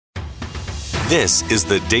This is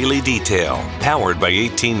the Daily Detail, powered by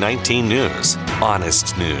 1819 News.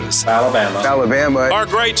 Honest news. Alabama. Our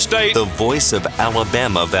great state. The voice of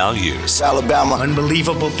Alabama values. Alabama.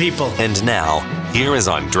 Unbelievable people. And now, here is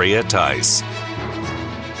Andrea Tice.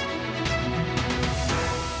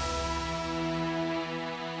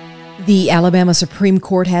 The Alabama Supreme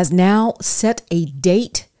Court has now set a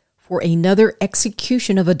date for another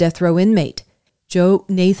execution of a death row inmate. Joe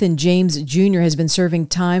Nathan James Jr. has been serving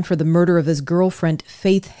time for the murder of his girlfriend,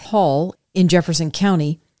 Faith Hall, in Jefferson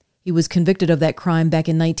County. He was convicted of that crime back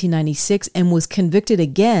in 1996 and was convicted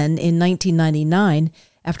again in 1999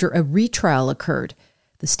 after a retrial occurred.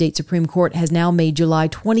 The state Supreme Court has now made July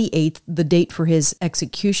 28th the date for his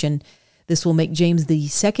execution. This will make James the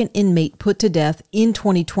second inmate put to death in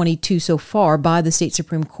 2022 so far by the state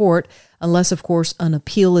Supreme Court, unless, of course, an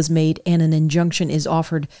appeal is made and an injunction is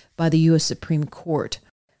offered by the U.S. Supreme Court.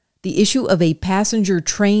 The issue of a passenger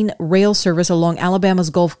train rail service along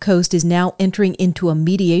Alabama's Gulf Coast is now entering into a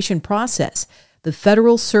mediation process. The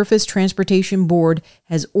Federal Surface Transportation Board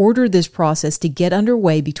has ordered this process to get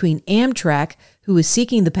underway between Amtrak, who is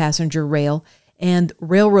seeking the passenger rail, and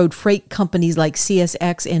railroad freight companies like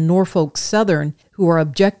CSX and Norfolk Southern, who are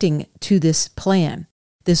objecting to this plan.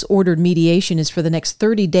 This ordered mediation is for the next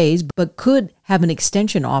 30 days, but could have an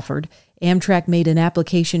extension offered. Amtrak made an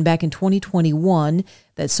application back in 2021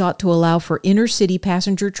 that sought to allow for inner-city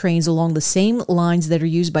passenger trains along the same lines that are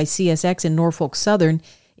used by CSX and Norfolk Southern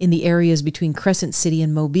in the areas between Crescent City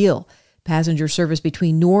and Mobile. Passenger service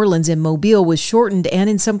between New Orleans and Mobile was shortened and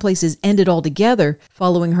in some places ended altogether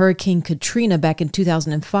following Hurricane Katrina back in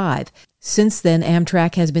 2005. Since then,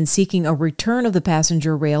 Amtrak has been seeking a return of the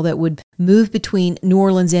passenger rail that would move between New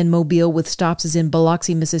Orleans and Mobile with stops in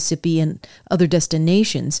Biloxi, Mississippi, and other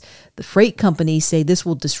destinations. The freight companies say this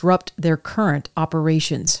will disrupt their current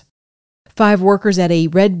operations. 5 workers at a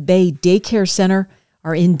Red Bay daycare center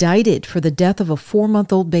are indicted for the death of a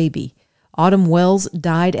 4-month-old baby. Autumn Wells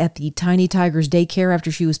died at the Tiny Tigers daycare after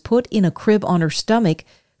she was put in a crib on her stomach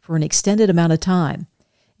for an extended amount of time.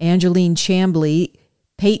 Angeline Chambly,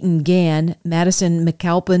 Peyton Gann, Madison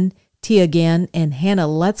McAlpin, Tia Gann, and Hannah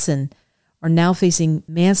Letson are now facing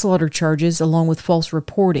manslaughter charges along with false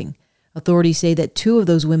reporting. Authorities say that 2 of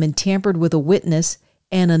those women tampered with a witness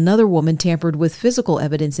and another woman tampered with physical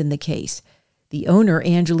evidence in the case. The owner,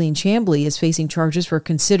 Angeline Chambly, is facing charges for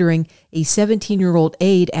considering a 17-year-old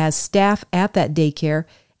aide as staff at that daycare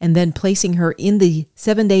and then placing her in the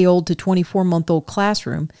 7-day-old to 24-month-old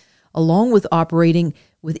classroom, along with operating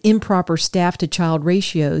with improper staff-to-child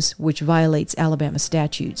ratios, which violates Alabama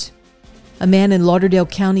statutes. A man in Lauderdale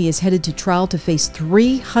County is headed to trial to face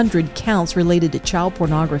 300 counts related to child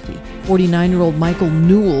pornography. 49-year-old Michael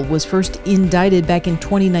Newell was first indicted back in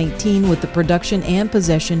 2019 with the production and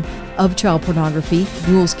possession of child pornography.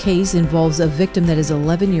 Newell's case involves a victim that is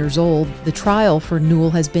 11 years old. The trial for Newell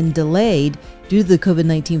has been delayed due to the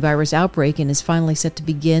COVID-19 virus outbreak and is finally set to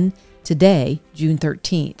begin today, June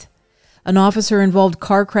 13th. An officer-involved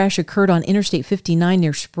car crash occurred on Interstate 59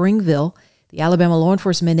 near Springville. The Alabama Law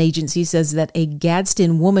Enforcement Agency says that a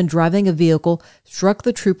Gadsden woman driving a vehicle struck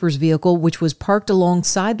the trooper's vehicle, which was parked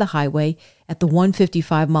alongside the highway at the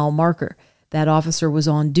 155-mile marker. That officer was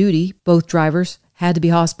on duty. Both drivers had to be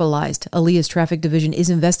hospitalized. Aaliyah's traffic division is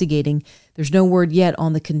investigating. There's no word yet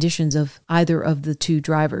on the conditions of either of the 2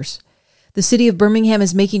 drivers. The city of Birmingham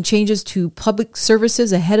is making changes to public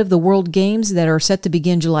services ahead of the World Games that are set to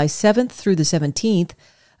begin July 7th through the 17th.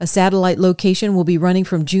 A satellite location will be running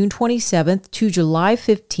from June 27th to July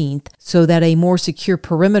 15th so that a more secure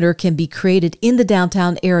perimeter can be created in the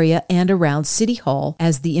downtown area and around City Hall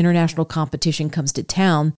as the international competition comes to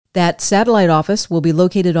town. That satellite office will be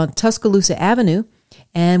located on Tuscaloosa Avenue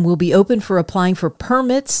and will be open for applying for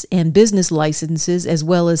permits and business licenses, as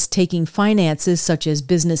well as taking finances such as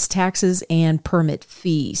business taxes and permit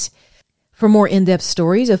fees. For more in-depth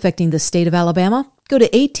stories affecting the state of Alabama, go to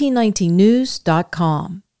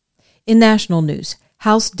 1819news.com. In national news,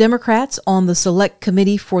 House Democrats on the Select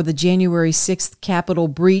Committee for the January 6th Capitol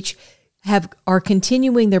breach are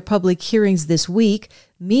continuing their public hearings this week.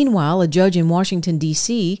 Meanwhile, a judge in Washington,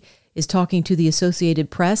 D.C. is talking to the Associated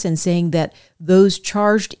Press and saying that those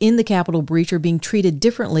charged in the Capitol breach are being treated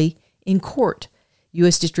differently in court.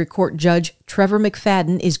 U.S. District Court Judge Trevor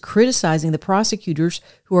McFadden is criticizing the prosecutors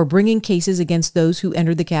who are bringing cases against those who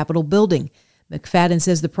entered the Capitol building. McFadden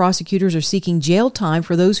says the prosecutors are seeking jail time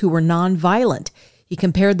for those who were nonviolent. He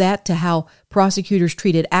compared that to how prosecutors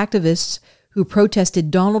treated activists who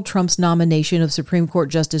protested Donald Trump's nomination of Supreme Court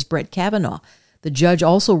Justice Brett Kavanaugh. The judge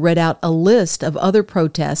also read out a list of other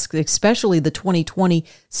protests, especially the 2020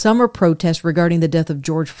 summer protest regarding the death of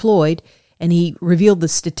George Floyd, and he revealed the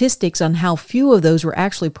statistics on how few of those were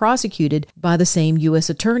actually prosecuted by the same U.S.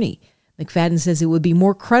 attorney. McFadden says it would be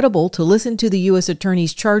more credible to listen to the U.S.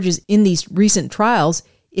 attorney's charges in these recent trials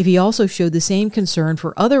if he also showed the same concern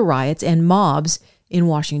for other riots and mobs in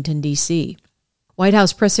Washington, D.C. White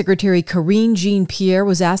House Press Secretary Karine Jean-Pierre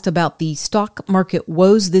was asked about the stock market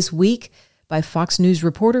woes this week by Fox News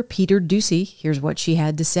reporter Peter Doocy. Here's what she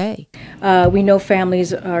had to say. We know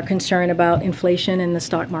families are concerned about inflation in the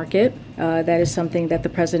stock market. That is something that the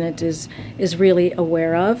president is really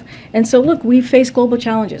aware of. And so, look, we face global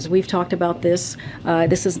challenges. We've talked about this.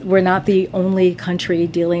 We're not the only country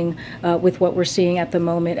dealing with what we're seeing at the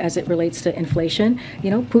moment as it relates to inflation.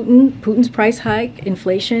 You know, Putin's price hike,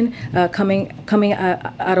 inflation coming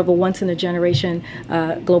out of a once in a generation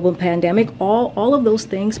global pandemic. All of those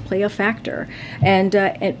things play a factor. But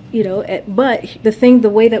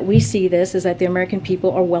the way that we see this is that the American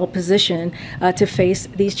people are well positioned to face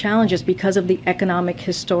these challenges because of the economic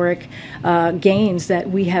historic gains that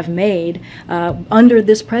we have made under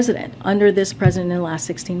this president in the last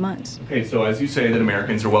 16 months. Okay, so as you say that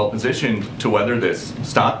Americans are well positioned to weather this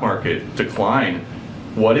stock market decline,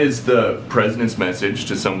 what is the president's message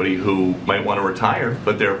to somebody who might want to retire,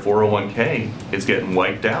 but their 401k is getting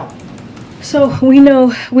wiped out? So we know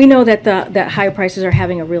that higher prices are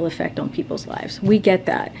having a real effect on people's lives. We get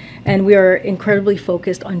that, and we are incredibly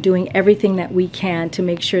focused on doing everything that we can to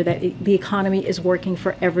make sure that the economy is working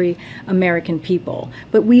for every American people.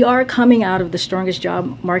 But we are coming out of the strongest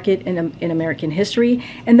job market in American history,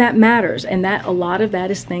 and that matters. And that a lot of that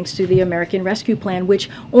is thanks to the American Rescue Plan, which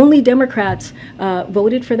only Democrats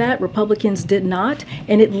voted for that. Republicans did not,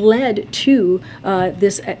 and it led to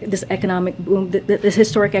this economic boom, this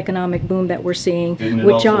historic economic boom that we're seeing with jobs.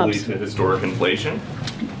 Didn't it also lead to historic inflation?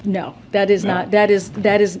 No, that is not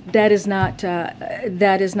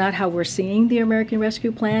how we're seeing the American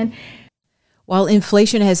Rescue Plan. While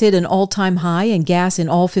inflation has hit an all-time high and gas in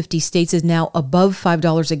all 50 states is now above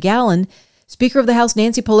 $5 a gallon, Speaker of the House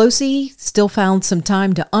Nancy Pelosi still found some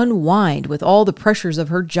time to unwind with all the pressures of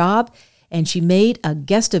her job, and she made a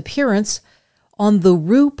guest appearance on the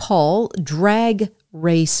RuPaul Drag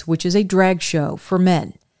Race, which is a drag show for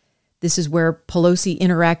men. This is where Pelosi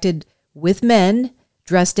interacted with men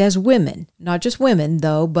dressed as women. Not just women,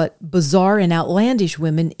 though, but bizarre and outlandish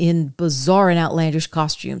women in bizarre and outlandish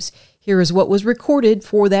costumes. Here is what was recorded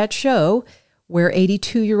for that show, where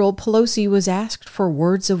 82-year-old Pelosi was asked for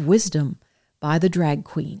words of wisdom by the drag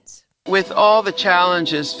queens. With all the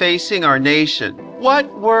challenges facing our nation,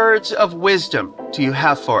 what words of wisdom do you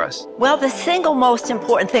have for us? Well, the single most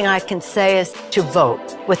important thing I can say is to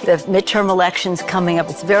vote. With the midterm elections coming up,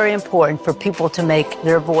 it's very important for people to make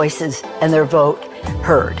their voices and their vote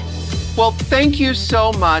heard. Well, thank you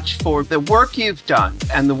so much for the work you've done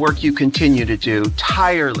and the work you continue to do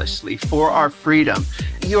tirelessly for our freedom.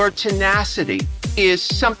 Your tenacity is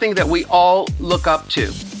something that we all look up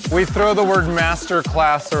to. We throw the word master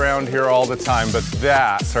class around here all the time, but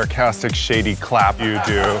that sarcastic, shady clap you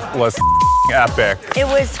do was epic. It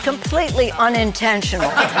was completely unintentional.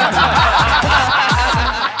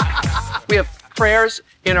 We have prayers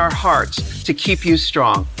in our hearts to keep you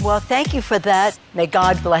strong. Well, thank you for that. May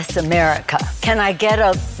God bless America. Can I get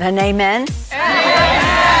an amen? Amen!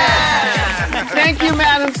 Thank you,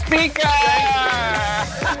 Madam Speaker!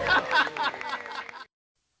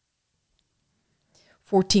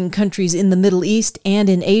 14 countries in the Middle East and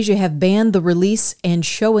in Asia have banned the release and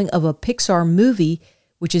showing of a Pixar movie,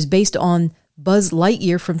 which is based on Buzz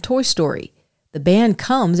Lightyear from Toy Story. The ban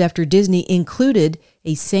comes after Disney included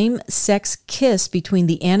a same-sex kiss between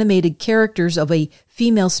the animated characters of a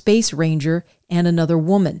female space ranger and another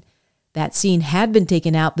woman. That scene had been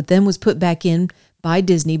taken out, but then was put back in by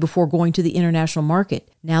Disney before going to the international market.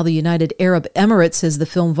 Now the United Arab Emirates says the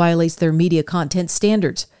film violates their media content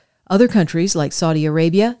standards. Other countries like Saudi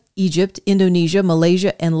Arabia, Egypt, Indonesia,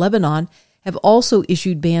 Malaysia, and Lebanon have also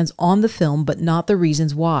issued bans on the film, but not the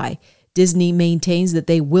reasons why. Disney maintains that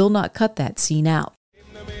they will not cut that scene out.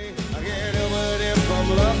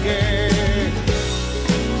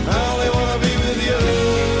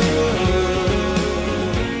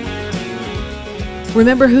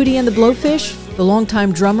 Remember Hootie and the Blowfish? The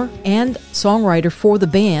longtime drummer and songwriter for the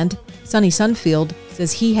band, Sonny Sunfield,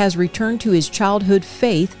 says he has returned to his childhood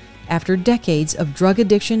faith after decades of drug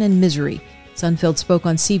addiction and misery. Sunfield spoke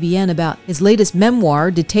on CBN about his latest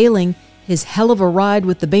memoir detailing his hell of a ride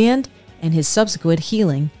with the band and his subsequent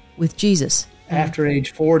healing with Jesus. After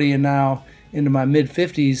age 40 and now into my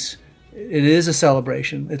mid-50s, it is a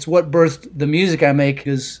celebration. It's what birthed the music I make,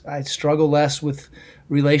 because I struggle less with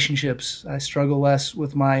relationships. I struggle less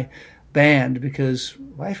with my band, because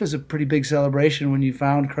life is a pretty big celebration when you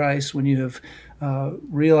found Christ, when you have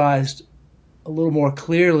realized a little more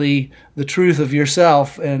clearly the truth of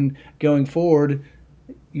yourself, and going forward,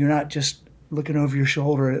 you're not just looking over your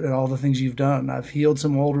shoulder at all the things you've done. I've healed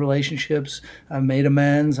some old relationships. I've made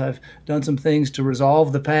amends. I've done some things to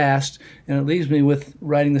resolve the past, and it leaves me with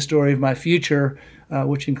writing the story of my future,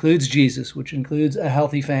 which includes Jesus, which includes a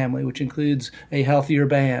healthy family, which includes a healthier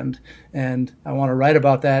band. And I want to write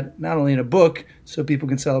about that not only in a book so people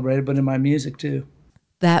can celebrate it, but in my music too.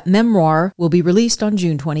 That memoir will be released on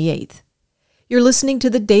June 28th. You're listening to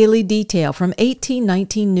The Daily Detail from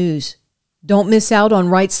 1819 News. Don't miss out on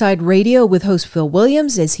Right Side Radio with host Phil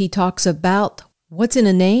Williams as he talks about what's in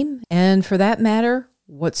a name, and for that matter,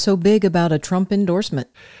 what's so big about a Trump endorsement.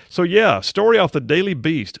 So story off the Daily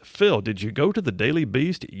Beast. Phil, did you go to the Daily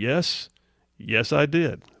Beast? Yes. Yes, I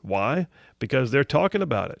did. Why? Because they're talking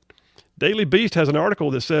about it. Daily Beast has an article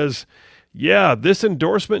that says, this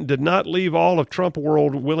endorsement did not leave all of Trump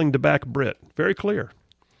world willing to back Brit. Very clear.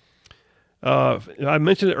 I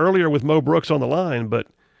mentioned it earlier with Mo Brooks on the line, but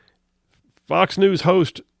Fox News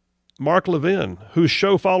host Mark Levin, whose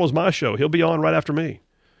show follows my show, he'll be on right after me.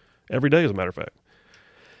 Every day, as a matter of fact.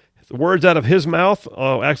 The words out of his mouth,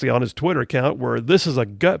 actually on his Twitter account, were, "This is a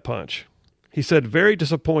gut punch." He said, "Very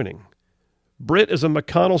disappointing. Britt is a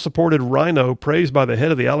McConnell-supported rhino praised by the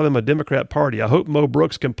head of the Alabama Democrat Party. I hope Mo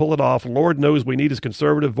Brooks can pull it off. Lord knows we need his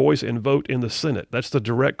conservative voice and vote in the Senate." That's the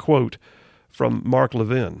direct quote from Mark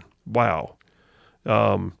Levin. Wow.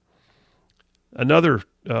 Another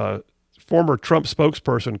former Trump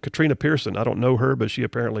spokesperson, Katrina Pearson, I don't know her, but she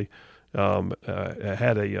apparently had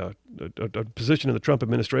a position in the Trump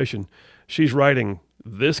administration. She's writing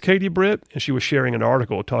this Katie Britt, and she was sharing an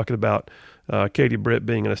article talking about Katie Britt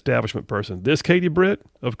being an establishment person. This Katie Britt?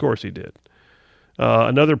 Of course he did.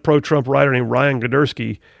 Another pro-Trump writer named Ryan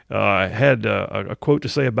Godersky had a quote to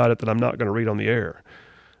say about it that I'm not going to read on the air.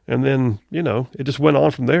 And then, it just went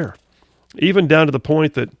on from there. Even down to the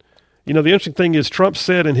point that, the interesting thing is Trump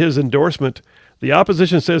said in his endorsement, the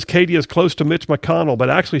opposition says Katie is close to Mitch McConnell, but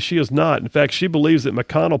actually she is not. In fact, she believes that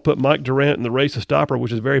McConnell put Mike Durant in the race to stop her,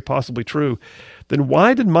 which is very possibly true. Then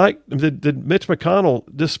why did Mitch McConnell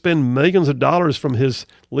just spend millions of dollars from his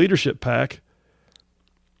leadership PAC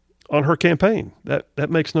on her campaign? That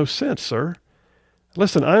makes no sense, sir.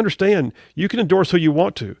 Listen, I understand you can endorse who you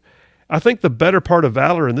want to. I think the better part of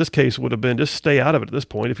valor in this case would have been just stay out of it at this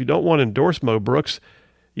point. If you don't want to endorse Mo Brooks,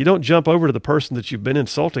 you don't jump over to the person that you've been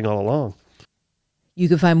insulting all along. You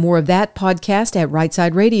can find more of that podcast at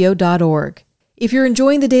rightsideradio.org. If you're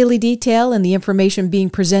enjoying the Daily Detail and the information being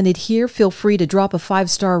presented here, feel free to drop a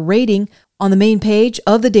 5-star rating on the main page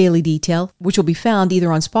of the Daily Detail, which will be found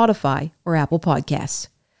either on Spotify or Apple Podcasts.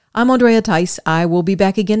 I'm Andrea Tice. I will be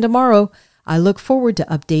back again tomorrow. I look forward to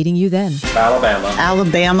updating you then.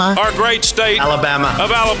 Alabama. Our great state. Alabama.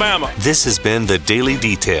 Of Alabama. This has been The Daily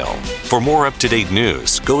Detail. For more up-to-date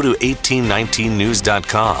news, go to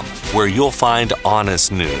 1819news.com, where you'll find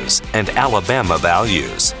honest news and Alabama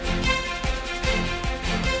values.